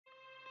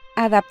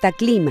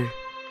AdaptaClima.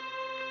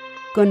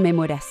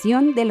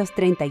 Conmemoración de los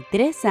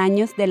 33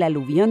 años del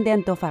aluvión de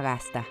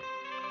Antofagasta.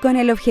 Con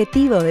el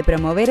objetivo de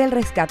promover el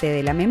rescate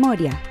de la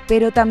memoria,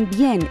 pero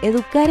también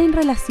educar en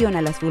relación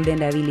a las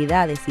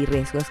vulnerabilidades y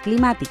riesgos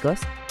climáticos,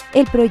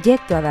 el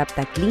proyecto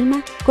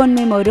AdaptaClima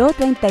conmemoró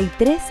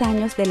 33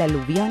 años del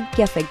aluvión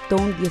que afectó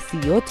un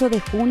 18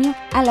 de junio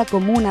a la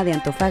comuna de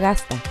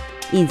Antofagasta,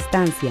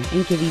 instancia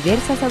en que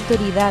diversas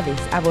autoridades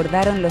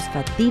abordaron los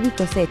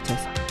fatídicos hechos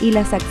y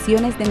las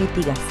acciones de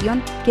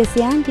mitigación que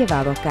se han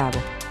llevado a cabo.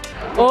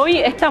 Hoy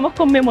estamos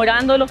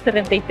conmemorando los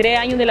 33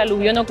 años del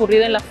aluvión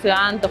ocurrido en la ciudad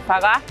de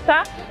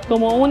Antofagasta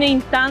como una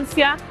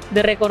instancia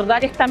de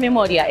recordar esta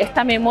memoria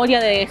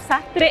de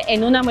desastre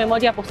en una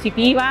memoria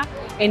positiva,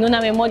 en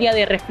una memoria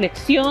de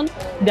reflexión,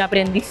 de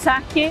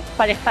aprendizaje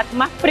para estar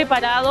más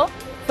preparados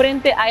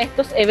frente a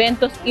estos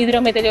eventos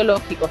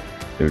hidrometeorológicos.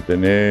 El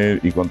tener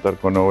y contar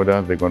con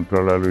obras de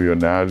control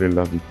aluvional en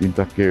las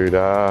distintas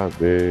quebradas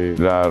de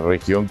la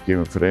región que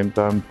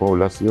enfrentan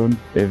población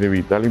es de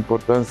vital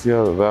importancia,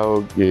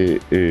 dado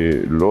que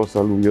los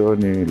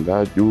aluviones,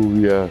 la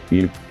lluvia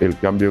y el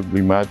cambio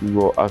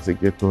climático hace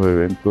que estos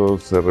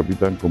eventos se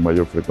repitan con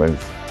mayor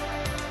frecuencia.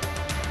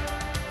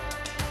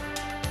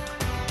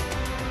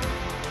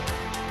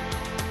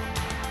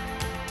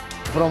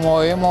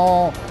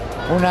 Promovemos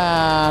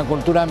una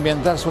cultura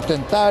ambiental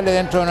sustentable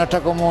dentro de nuestra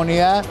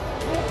comunidad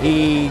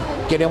y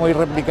queremos ir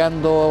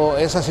replicando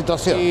esa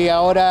situación. Y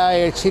ahora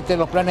existen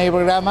los planes y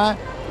programas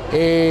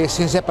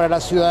Ciencias para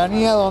la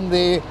Ciudadanía,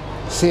 donde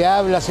se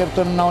habla,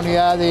 ¿cierto?, en una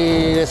unidad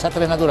de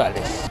desastres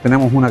naturales.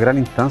 Tenemos una gran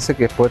instancia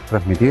que es poder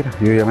transmitir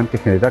y obviamente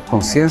generar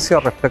conciencia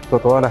respecto a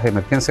todas las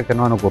emergencias que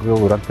nos han ocurrido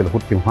durante los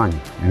últimos años,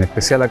 en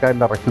especial acá en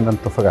la región de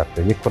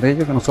Antofagasta. Y es con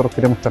ello que nosotros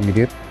queremos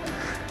transmitir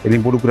el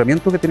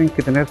involucramiento que tienen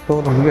que tener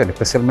todos los niveles,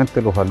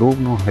 especialmente los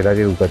alumnos, el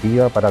área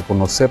educativa, para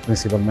conocer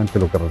principalmente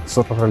lo que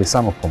nosotros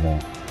realizamos como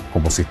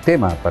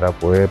sistema para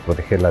poder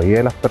proteger la vida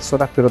de las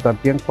personas, pero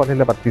también cuál es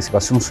la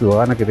participación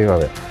ciudadana que debe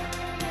haber.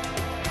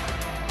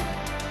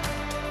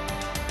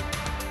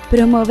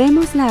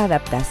 Promovemos la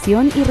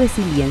adaptación y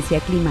resiliencia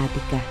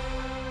climática.